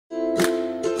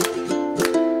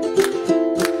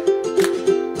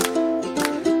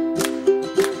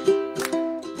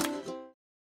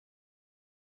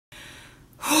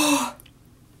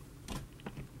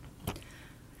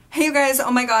guys, oh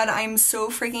my god, I'm so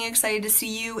freaking excited to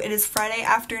see you. It is Friday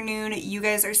afternoon. You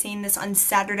guys are seeing this on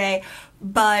Saturday,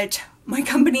 but my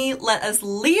company let us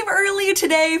leave early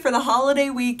today for the holiday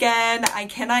weekend. I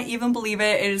cannot even believe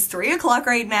it. It is 3 o'clock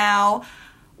right now.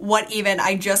 What even?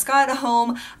 I just got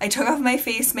home. I took off my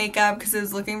face makeup because it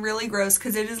was looking really gross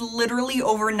because it is literally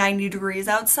over 90 degrees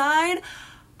outside.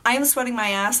 I am sweating my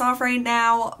ass off right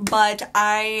now, but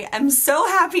I am so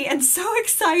happy and so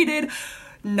excited.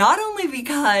 Not only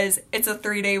because it's a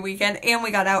 3-day weekend and we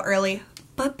got out early,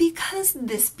 but because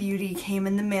this beauty came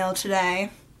in the mail today.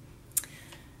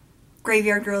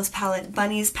 Graveyard Girl's palette,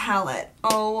 Bunny's palette.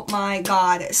 Oh my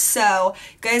god. So,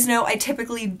 you guys know I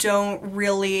typically don't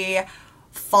really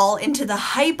fall into the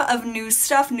hype of new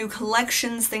stuff, new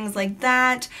collections, things like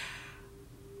that.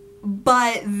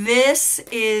 But this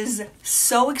is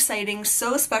so exciting,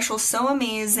 so special, so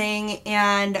amazing,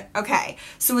 and okay,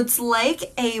 so it's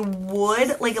like a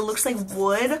wood, like it looks like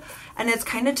wood, and it's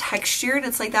kind of textured.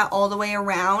 It's like that all the way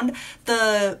around.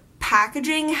 The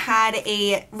packaging had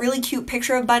a really cute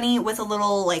picture of Bunny with a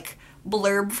little like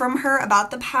blurb from her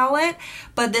about the palette,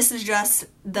 but this is just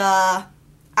the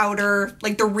outer,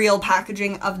 like the real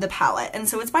packaging of the palette. And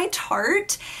so it's by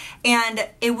Tarte, and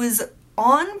it was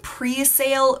on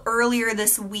pre-sale earlier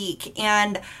this week,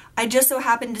 and I just so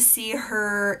happened to see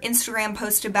her Instagram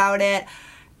post about it,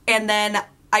 and then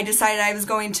I decided I was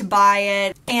going to buy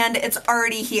it, and it's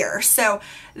already here. So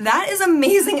that is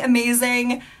amazing,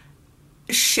 amazing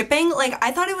shipping. Like,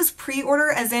 I thought it was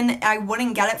pre-order as in I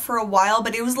wouldn't get it for a while,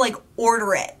 but it was like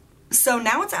order it. So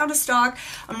now it's out of stock.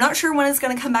 I'm not sure when it's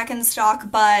gonna come back in stock,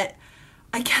 but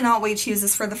I cannot wait to use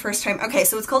this for the first time. Okay,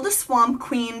 so it's called the Swamp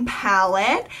Queen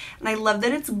palette, and I love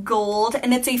that it's gold,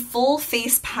 and it's a full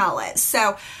face palette.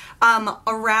 So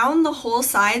around the whole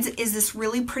sides is this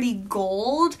really pretty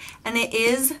gold, and it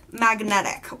is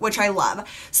magnetic, which I love.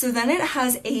 So then it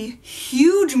has a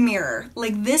huge mirror.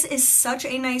 Like, this is such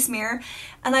a nice mirror,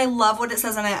 and I love what it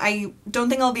says on it. I don't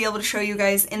think I'll be able to show you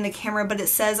guys in the camera, but it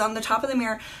says on the top of the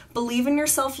mirror, believe in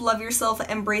yourself, love yourself,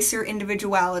 embrace your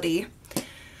individuality.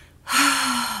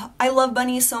 I love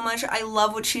Bunny so much. I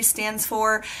love what she stands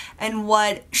for and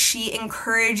what she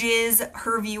encourages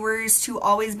her viewers to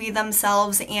always be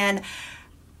themselves, and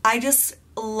I just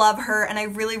love her, and I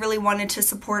really, really wanted to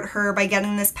support her by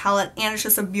getting this palette, and it's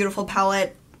just a beautiful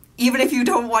palette even if you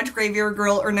don't watch Graveyard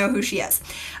Girl or know who she is.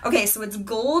 Okay, so it's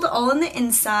gold all on the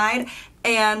inside,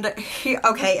 and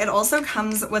okay, it also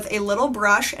comes with a little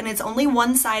brush, and it's only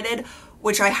one-sided,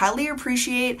 which I highly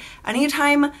appreciate.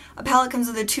 Anytime a palette comes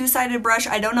with a two-sided brush,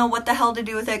 I don't know what the hell to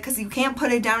do with it because you can't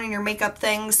put it down in your makeup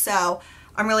thing, so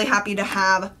I'm really happy to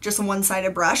have just a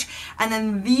one-sided brush. And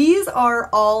then these are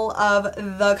all of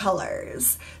the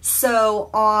colors.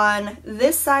 So on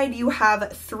this side you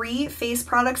have 3 face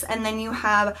products, and then you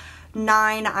have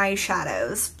 9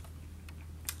 eyeshadows.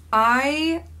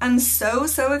 I am so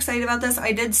excited about this.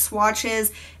 I did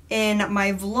swatches in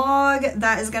my vlog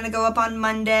that is going to go up on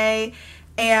Monday,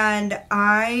 and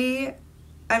I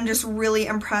am just really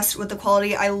impressed with the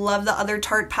quality. I love the other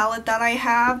Tarte palette that I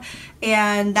have,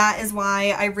 and that is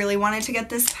why I really wanted to get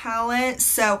this palette.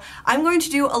 So I'm going to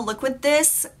do a look with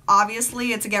this.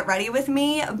 Obviously it's a get ready with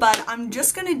me, but I'm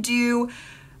just gonna do,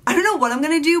 I don't know what I'm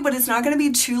gonna do, but it's not gonna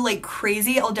be too like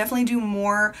crazy. I'll definitely do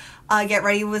more get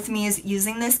ready with me is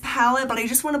using this palette, but I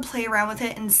just want to play around with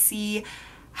it and see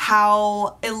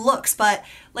how it looks. But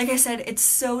like I said, it's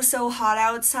so hot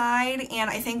outside, and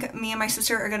I think me and my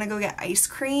sister are gonna go get ice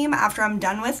cream after I'm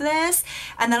done with this,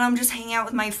 and then I'm just hanging out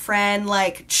with my friend,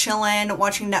 like chilling,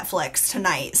 watching Netflix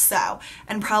tonight, so,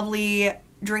 and probably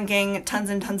drinking tons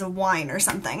and tons of wine or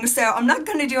something. So I'm not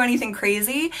gonna do anything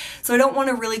crazy, so I don't want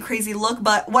a really crazy look,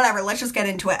 but whatever, let's just get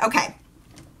into it. Okay.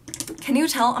 Can you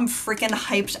tell I'm freaking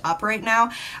hyped up right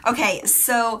now? Okay,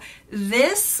 so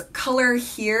this color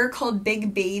here called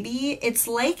Big Baby, it's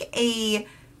like a,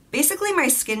 basically my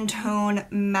skin tone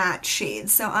matte shade.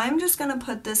 So I'm just gonna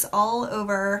put this all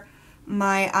over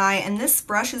my eye, and this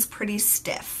brush is pretty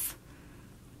stiff.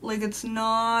 Like, it's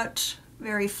not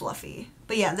very fluffy.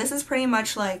 But yeah, this is pretty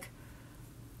much like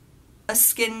a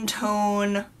skin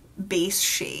tone base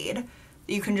shade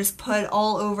that you can just put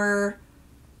all over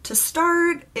to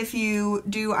start if you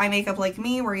do eye makeup like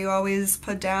me, where you always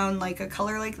put down like a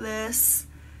color like this.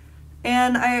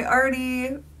 And I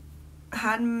already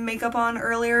had makeup on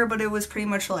earlier, but it was pretty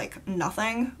much like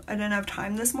nothing. I didn't have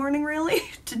time this morning really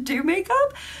to do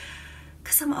makeup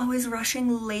because I'm always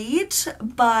rushing late,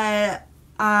 but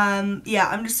yeah,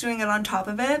 I'm just doing it on top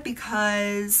of it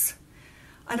because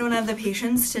I don't have the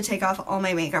patience to take off all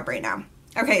my makeup right now.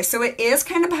 Okay, so it is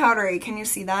kind of powdery. Can you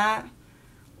see that?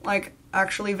 Like,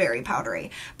 actually very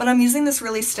powdery. But I'm using this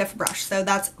really stiff brush, so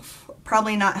that's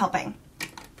probably not helping.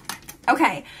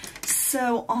 Okay,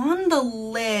 so on the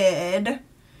lid,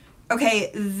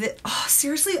 okay,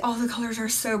 seriously, all the colors are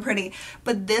so pretty,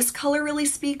 but this color really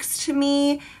speaks to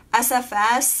me.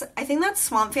 SFS, I think that's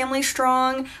Swamp Family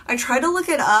Strong. I tried to look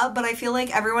it up, but I feel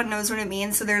like everyone knows what it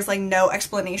means, so there's like no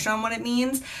explanation on what it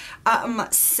means.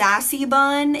 Sassy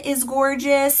Bun is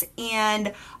gorgeous,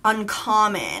 and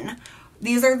Uncommon.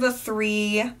 These are the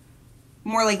 3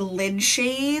 more like lid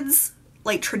shades,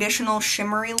 like traditional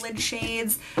shimmery lid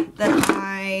shades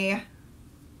that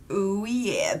oh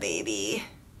yeah, baby.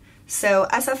 So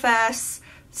SFS,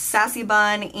 Sassy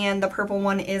Bun, and the purple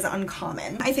one is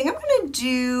Uncommon. I think I'm gonna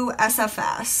do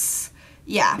SFS.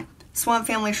 Yeah, Swamp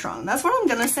Family Strong. That's what I'm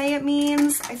gonna say it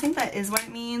means. I think that is what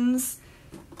it means,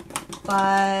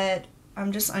 but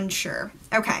I'm just unsure.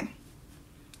 Okay.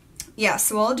 Yeah,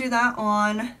 so I'll do that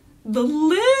on the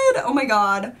lid. Oh my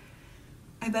god.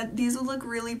 I bet these will look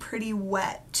really pretty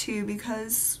wet too,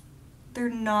 because they're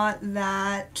not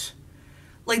that,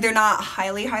 like, they're not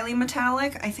highly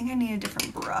metallic. I think I need a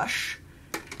different brush.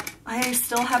 I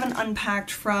still haven't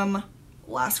unpacked from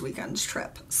last weekend's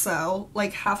trip, so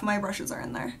like half my brushes are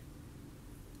in there.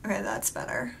 Okay, that's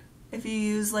better. If you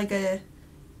use like a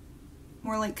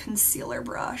more like concealer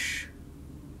brush,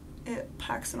 it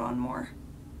packs it on more.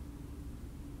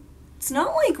 It's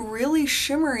not like really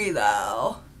shimmery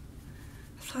though.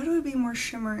 I thought it would be more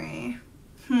shimmery.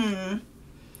 I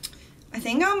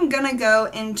think I'm gonna go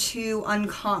into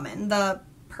Uncommon, the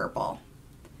purple.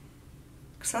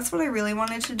 Because that's what I really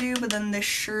wanted to do, but then this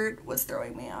shirt was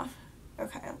throwing me off.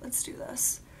 Okay, let's do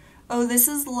this. Oh, this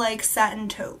is like satin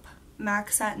taupe.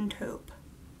 MAC satin taupe.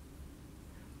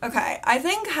 Okay, I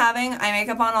think having eye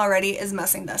makeup on already is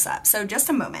messing this up, so just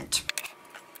a moment.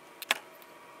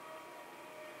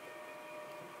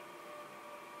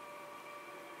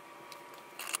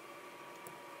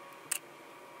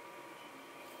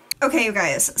 Okay, you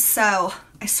guys, so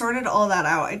I sorted all that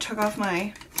out. I took off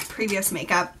my previous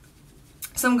makeup.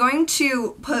 So I'm going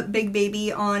to put Big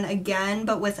Baby on again,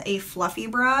 but with a fluffy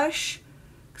brush,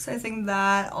 because I think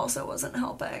that also wasn't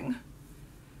helping.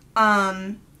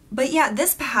 But yeah,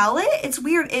 this palette, it's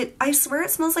weird. I swear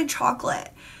it smells like chocolate.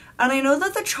 And I know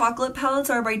that the chocolate palettes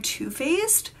are by Too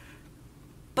Faced,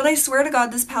 but I swear to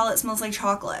God, this palette smells like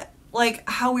chocolate. Like,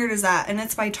 how weird is that? And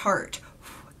it's by Tarte.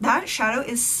 That shadow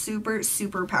is super,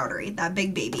 super powdery. That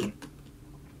Big Baby.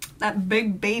 That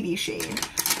Big Baby shade.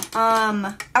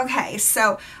 Okay,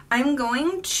 so I'm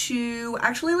going to,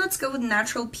 actually let's go with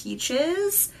Natural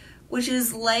Peaches, which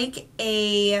is like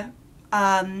a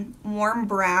warm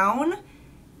brown,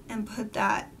 and put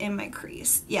that in my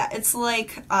crease. Yeah, it's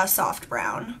like a soft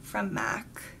brown from MAC.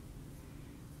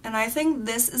 And I think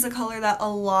this is a color that a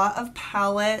lot of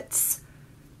palettes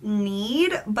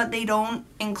need, but they don't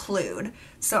include.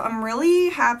 So I'm really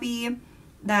happy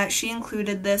that she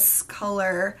included this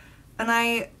color. And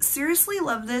I seriously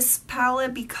love this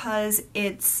palette because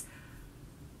it's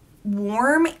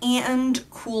warm and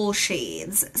cool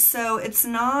shades. So it's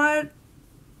not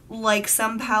like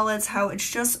some palettes how it's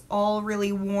just all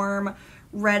really warm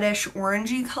reddish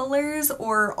orangey colors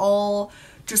or all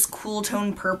just cool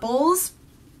tone purples.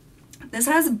 This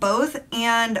has both,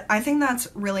 and I think that's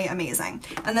really amazing.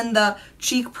 And then the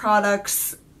cheek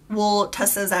products, we'll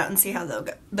test those out and see how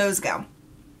those go.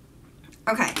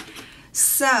 Okay.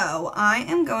 So I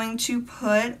am going to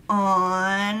put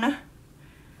on, I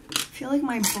feel like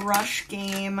my brush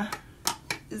game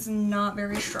is not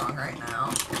very strong right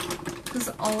now because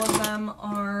all of them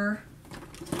are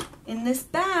in this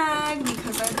bag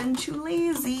because I've been too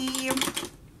lazy.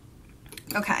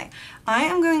 Okay, I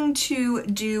am going to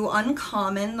do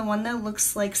Uncommon, the one that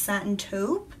looks like satin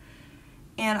taupe,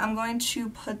 and I'm going to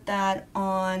put that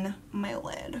on my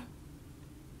lid.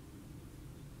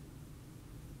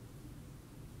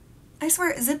 I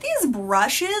swear, is it these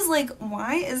brushes? Like,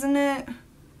 why isn't it?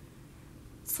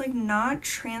 It's like not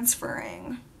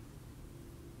transferring.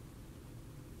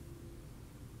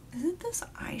 Is it this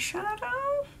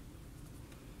eyeshadow?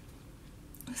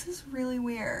 This is really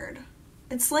weird.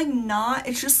 It's like not,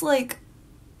 it's just like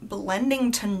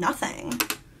blending to nothing.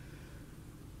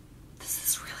 This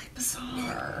is really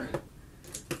bizarre.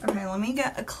 Okay, let me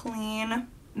get a clean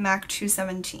MAC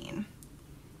 217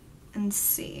 and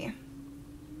see.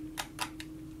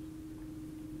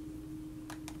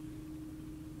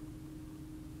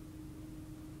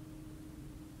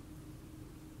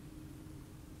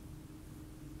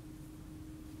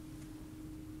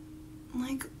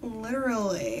 Like,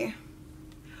 literally.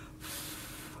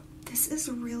 This is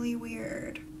really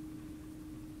weird.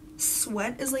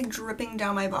 Sweat is like dripping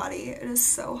down my body. It is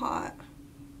so hot.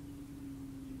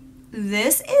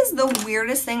 This is the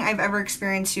weirdest thing I've ever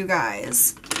experienced, you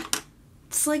guys.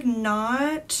 It's like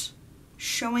not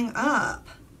showing up.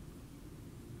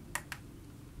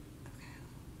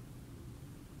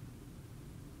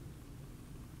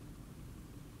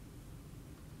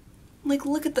 Like,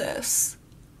 look at this.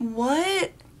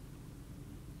 What?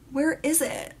 Where is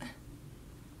it?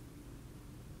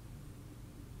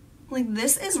 Like,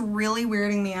 this is really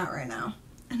weirding me out right now.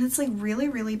 And it's like really,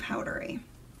 really powdery.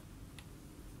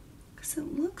 Because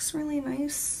it looks really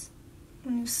nice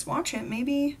when you swatch it.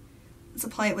 Maybe let's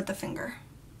apply it with the finger.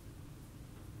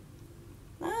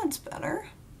 That's better.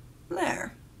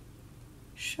 There.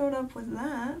 Showed up with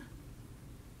that.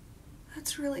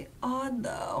 That's really odd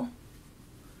though.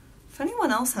 If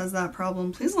anyone else has that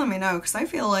problem, please let me know, because I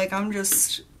feel like I'm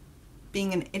just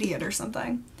being an idiot or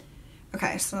something.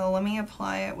 Okay, so let me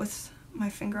apply it with my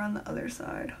finger on the other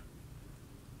side.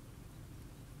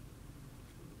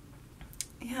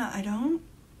 Yeah, I don't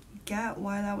get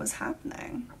why that was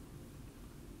happening.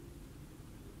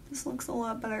 This looks a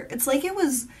lot better. It's like it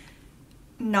was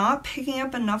not picking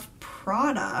up enough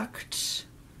product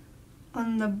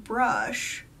on the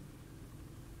brush.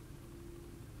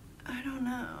 I don't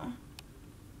know.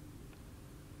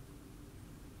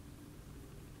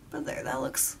 But there, that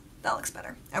looks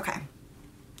better. Okay.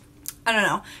 I don't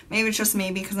know. Maybe it's just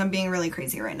me because I'm being really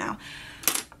crazy right now.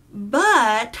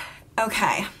 But,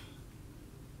 okay.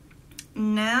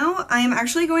 Now I'm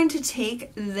actually going to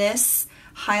take this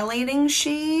highlighting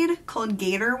shade called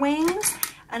Gator Wings,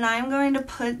 and I'm going to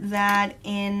put that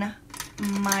in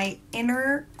my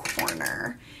inner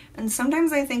corner. And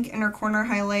sometimes I think inner corner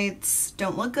highlights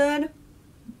don't look good,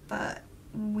 but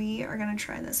we are gonna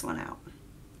try this one out.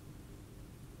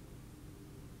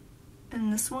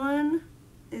 And this one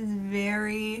is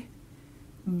very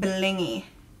blingy.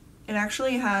 It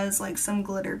actually has like some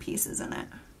glitter pieces in it.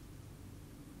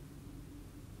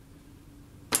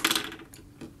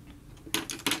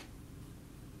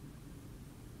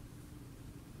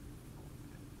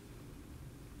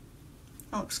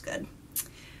 That looks good.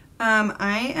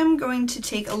 I am going to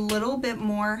take a little bit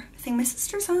more, I think my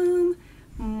sister's home,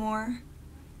 more,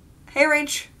 hey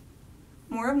Rach,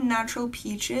 more of Natural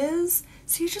Peaches.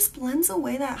 See, it just blends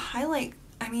away that highlight,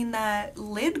 that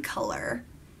lid color.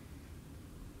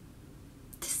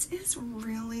 This is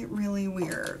really, really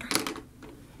weird.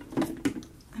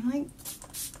 I'm like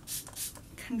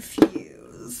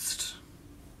confused.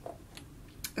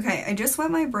 Okay, I just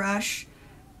wet my brush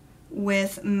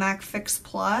with MAC Fix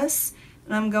Plus,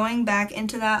 and I'm going back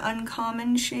into that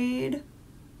uncommon shade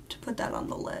to put that on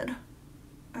the lid.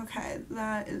 Okay,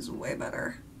 that is way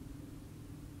better.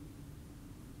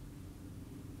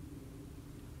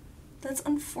 That's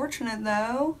unfortunate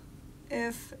though,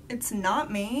 if it's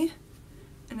not me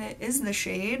and it is the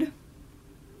shade.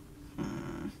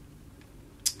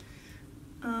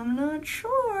 I'm not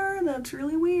sure, that's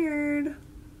really weird.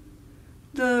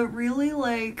 The really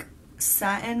like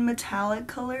satin metallic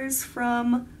colors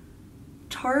from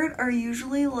Tarte are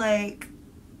usually like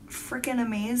freaking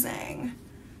amazing.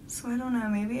 So I don't know,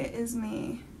 maybe it is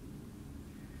me.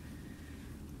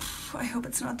 I hope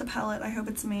it's not the palette, I hope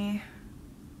it's me.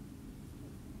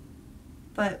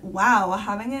 But wow,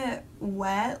 having it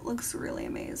wet looks really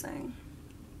amazing.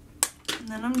 And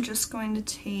then I'm just going to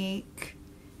take,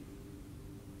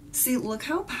 see, look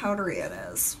how powdery it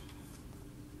is.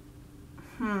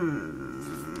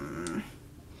 I'm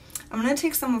gonna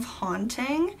take some of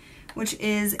Haunting, which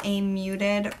is a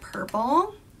muted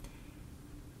purple,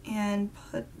 and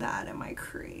put that in my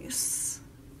crease.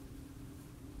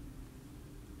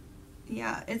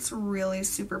 Yeah, it's really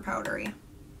super powdery.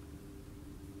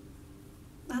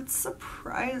 That's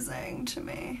surprising to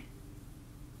me.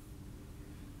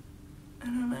 I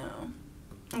don't know.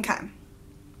 Okay.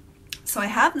 So I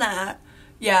have that.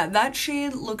 Yeah, that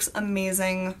shade looks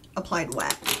amazing applied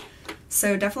wet.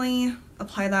 So definitely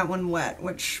apply that one wet,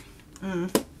 which, I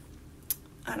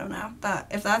don't know.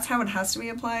 If that's how it has to be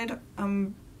applied,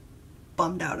 I'm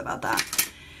bummed out about that.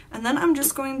 And then I'm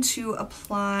just going to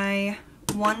apply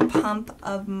one pump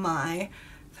of my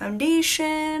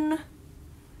foundation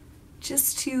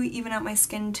just to even out my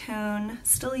skin tone.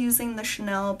 Still using the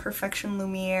Chanel Perfection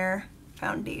Lumiere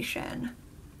foundation.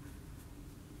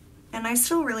 And I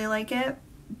still really like it,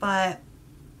 but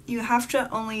you have to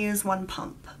only use one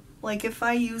pump. Like if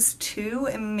I use two,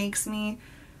 it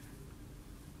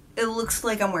looks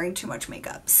like I'm wearing too much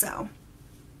makeup. So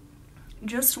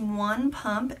just one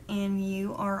pump and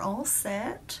you are all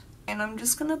set. And I'm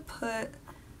just gonna put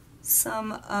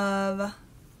some of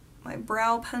my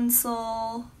brow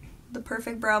pencil, the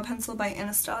Perfect Brow Pencil by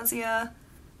Anastasia.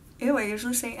 Ew, I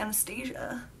usually say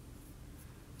Anastasia.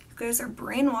 You guys are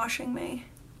brainwashing me.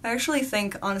 I actually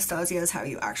think Anastasia is how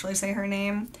you actually say her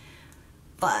name,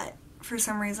 but for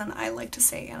some reason I like to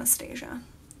say Anastasia.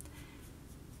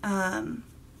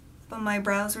 But my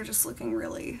brows are just looking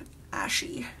really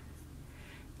ashy.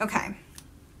 Okay.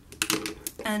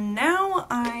 And now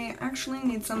I actually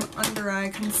need some under eye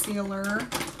concealer,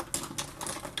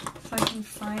 if I can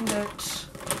find it.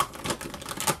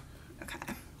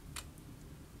 Okay.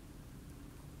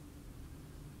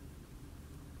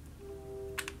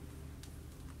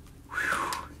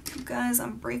 Whew. You guys,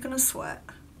 I'm breaking a sweat.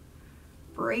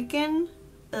 Breaking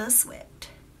a sweat.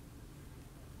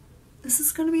 This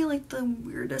is gonna be like the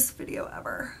weirdest video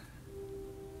ever.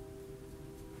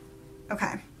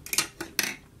 Okay.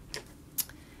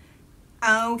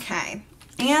 Okay,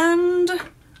 and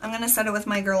I'm gonna set it with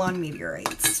my Girl on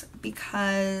Meteorites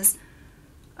because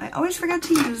I always forget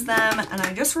to use them and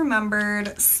I just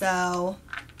remembered, so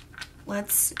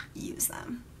let's use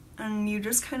them. And you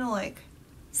just kind of like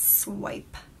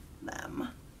swipe them.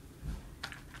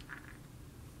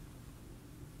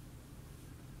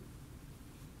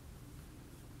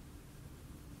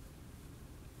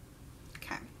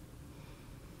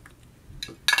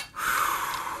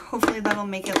 Hopefully that'll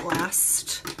make it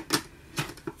last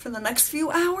for the next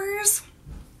few hours.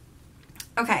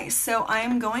 Okay, so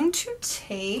I'm going to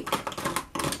take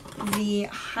the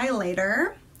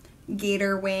highlighter,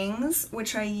 Gator Wings,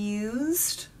 which I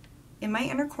used in my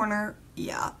inner corner.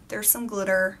 Yeah, there's some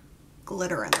glitter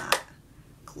in that.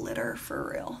 Glitter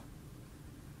for real.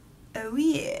 Oh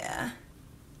yeah.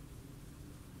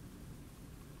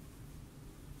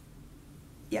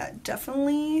 Yeah,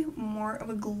 definitely more of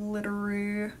a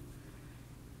glittery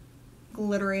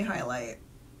highlight.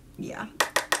 Yeah,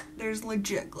 there's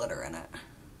legit glitter in it.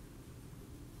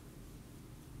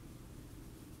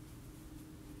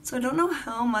 So I don't know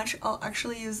how much I'll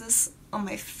actually use this on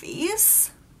my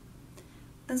face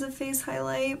as a face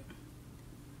highlight.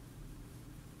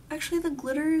 Actually, the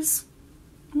glitters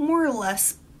more or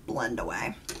less blend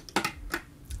away,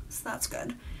 so that's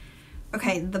good.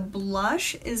 Okay, the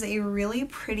blush is a really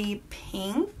pretty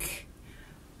pink.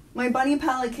 My bunny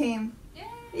palette came.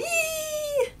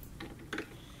 Yay!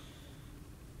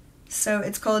 So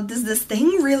it's called Does This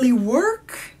Thing Really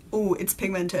Work? Oh, it's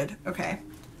pigmented. Okay.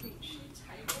 Wait, she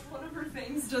titled one of her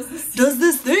things, Does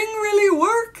This Thing Really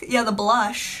Work? Yeah, the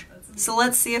blush. So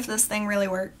let's see if this thing really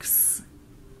works.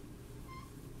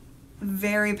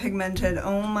 Very pigmented.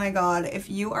 Oh my god. If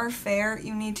you are fair,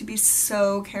 you need to be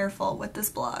so careful with this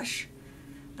blush.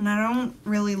 And I don't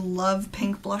really love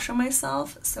pink blush on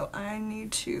myself, so I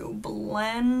need to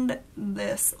blend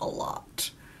this a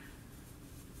lot.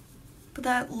 But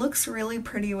that looks really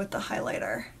pretty with the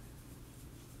highlighter.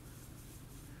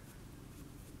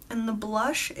 And the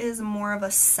blush is more of a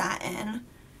satin.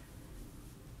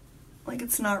 Like,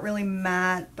 it's not really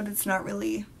matte, but it's not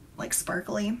really like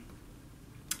sparkly. And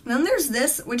then there's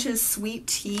this, which is Sweet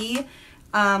Tea,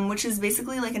 which is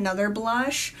basically like another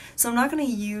blush. So I'm not gonna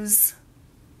use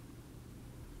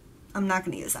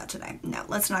that today. No,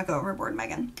 let's not go overboard,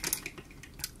 Megan.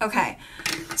 Okay,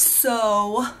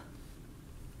 so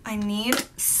I need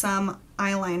some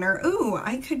eyeliner. Ooh,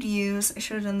 I should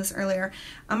have done this earlier.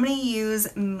 I'm gonna use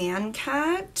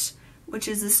Mancat, which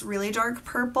is this really dark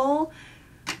purple,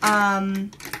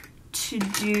 to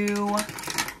do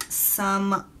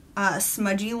some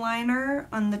smudgy liner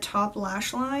on the top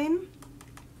lash line.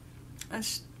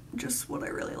 That's just what I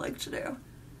really like to do.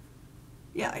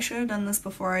 Yeah, I should have done this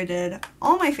before I did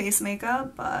all my face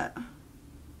makeup, but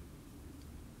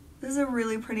this is a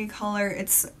really pretty color.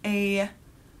 It's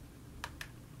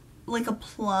like a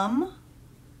plum.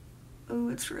 Oh,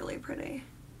 it's really pretty.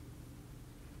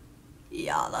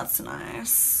 Yeah, that's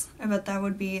nice. I bet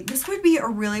this would be a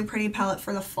really pretty palette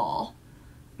for the fall.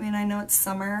 I mean, I know it's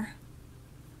summer.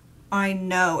 I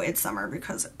know it's summer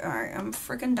because I am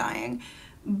freaking dying,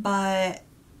 but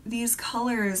these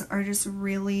colors are just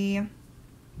really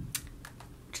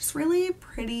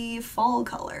pretty fall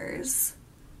colors.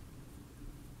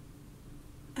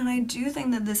 And I do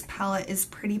think that this palette is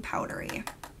pretty powdery.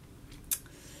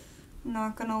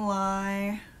 Not gonna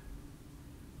lie.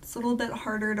 It's a little bit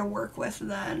harder to work with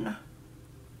than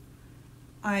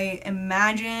I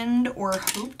imagined or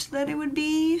hoped that it would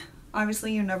be.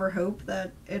 Obviously, you never hope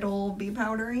that it'll be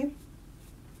powdery.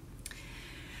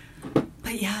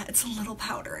 But yeah, it's a little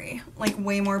powdery. Like,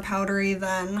 way more powdery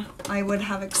than I would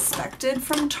have expected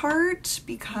from Tarte,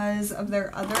 because of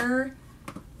their other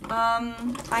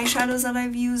eyeshadows that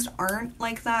I've used aren't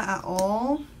like that at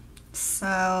all.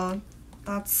 So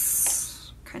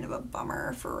that's kind of a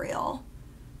bummer for real.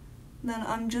 Then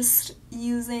I'm just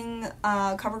using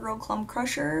CoverGirl Clump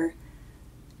Crusher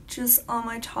just on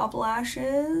my top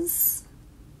lashes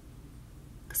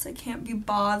because I can't be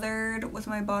bothered with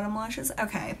my bottom lashes.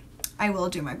 Okay, I will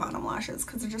do my bottom lashes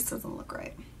because it just doesn't look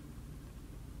right.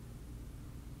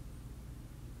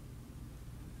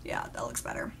 Yeah, that looks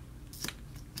better.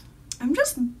 I'm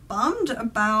just bummed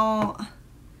about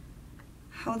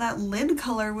how that lid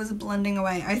color was blending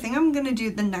away. I think I'm gonna do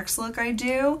the next look I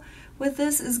do with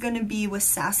this is gonna be with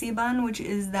Sassy Bun, which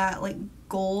is that like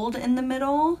gold in the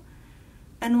middle.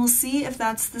 And we'll see if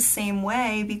that's the same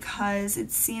way because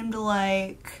it seemed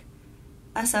like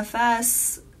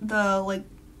SFS, the like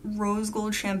rose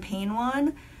gold champagne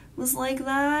one, was like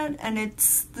that. And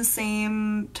it's the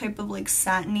same type of like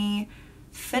satiny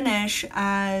finish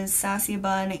as Sassy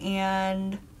Bun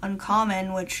and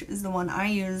Uncommon, which is the one I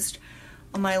used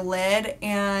on my lid.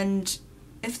 And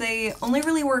if they only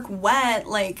really work wet,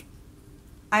 like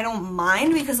I don't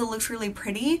mind because it looks really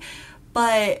pretty,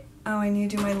 but oh, I need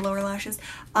to do my lower lashes.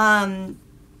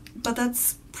 But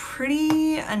that's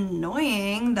pretty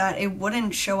annoying that it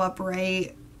wouldn't show up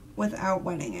right without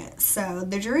wetting it. So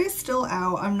the jury's still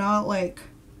out. I'm not like,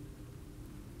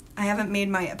 I haven't made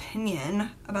my opinion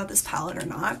about this palette or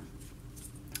not.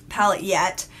 Palette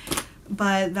yet,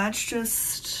 but that's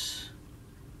just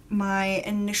my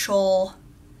initial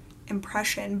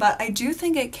impression. But I do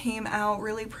think it came out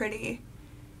really pretty.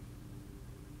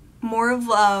 More of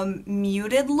a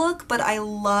muted look, but I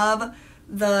love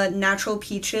the Natural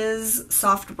Peaches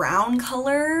soft brown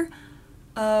color.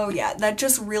 Oh yeah, that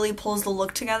just really pulls the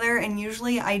look together, and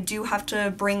usually I do have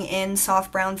to bring in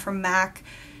soft brown from MAC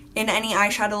in any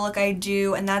eyeshadow look I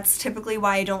do, and that's typically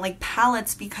why I don't like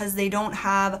palettes, because they don't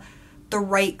have the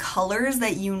right colors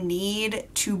that you need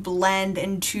to blend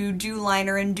and to do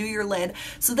liner and do your lid.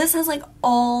 So this has like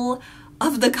all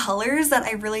of the colors that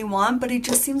I really want, but it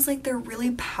just seems like they're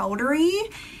really powdery,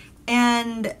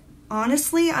 and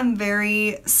honestly I'm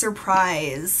very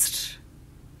surprised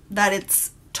that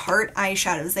it's Tarte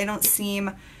eyeshadows. They don't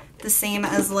seem the same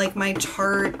as like my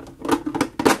Tarte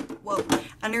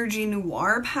Energy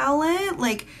Noir palette.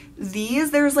 Like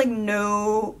these, there's like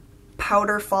no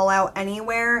powder fallout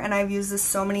anywhere, and I've used this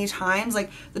so many times. Like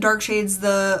the dark shades,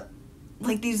 the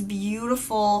like these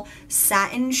beautiful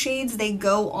satin shades, they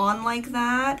go on like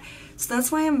that. So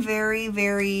that's why I'm very,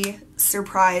 very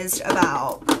surprised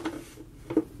about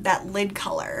that lid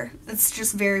color. It's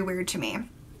just very weird to me.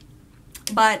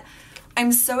 But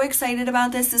I'm so excited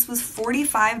about this. This was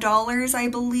 $45, I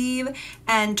believe,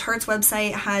 and Tarte's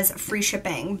website has free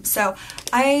shipping. So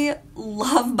I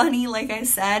love Bunny, like I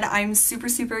said. I'm super,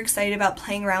 super excited about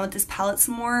playing around with this palette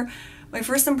some more. My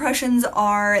first impressions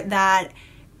are that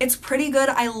it's pretty good.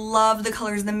 I love the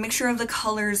colors. The mixture of the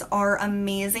colors are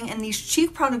amazing, and these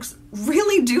cheek products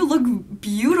really do look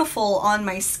beautiful on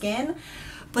my skin.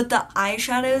 But the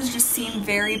eyeshadows just seem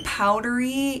very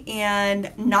powdery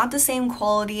and not the same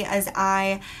quality as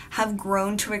I have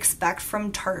grown to expect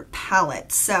from Tarte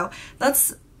palettes. So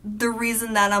that's the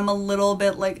reason that I'm a little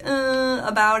bit like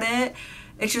about it.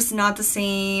 It's just not the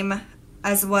same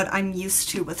as what I'm used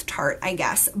to with Tarte, I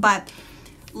guess. But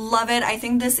love it. I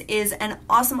think this is an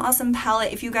awesome, awesome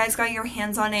palette. If you guys got your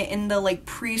hands on it in the like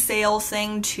pre-sale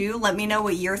thing too, let me know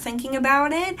what you're thinking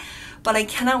about it. But I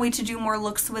cannot wait to do more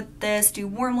looks with this, do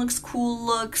warm looks, cool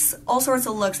looks, all sorts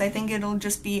of looks. I think it'll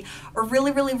just be a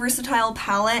really, really versatile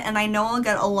palette, and I know I'll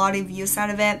get a lot of use out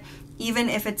of it, even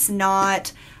if it's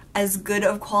not as good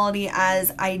of quality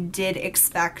as I did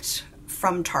expect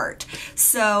from Tarte.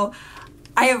 So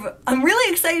I'm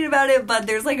really excited about it, but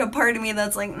there's like a part of me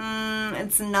that's like,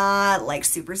 it's not like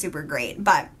super, super great.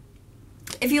 But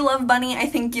if you love Bunny, I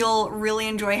think you'll really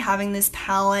enjoy having this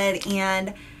palette,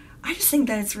 and I just think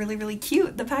that it's really, really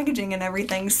cute, the packaging and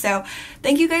everything. So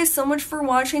thank you guys so much for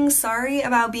watching. Sorry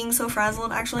about being so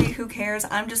frazzled. Actually, who cares?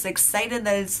 I'm just excited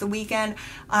that it's the weekend.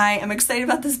 I am excited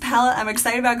about this palette. I'm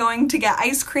excited about going to get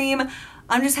ice cream.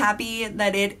 I'm just happy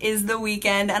that it is the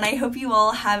weekend, and I hope you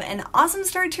all have an awesome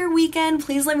start to your weekend.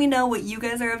 Please let me know what you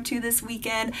guys are up to this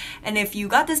weekend, and if you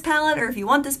got this palette or if you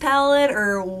want this palette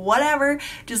or whatever,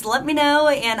 just let me know,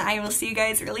 and I will see you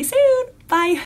guys really soon. Bye!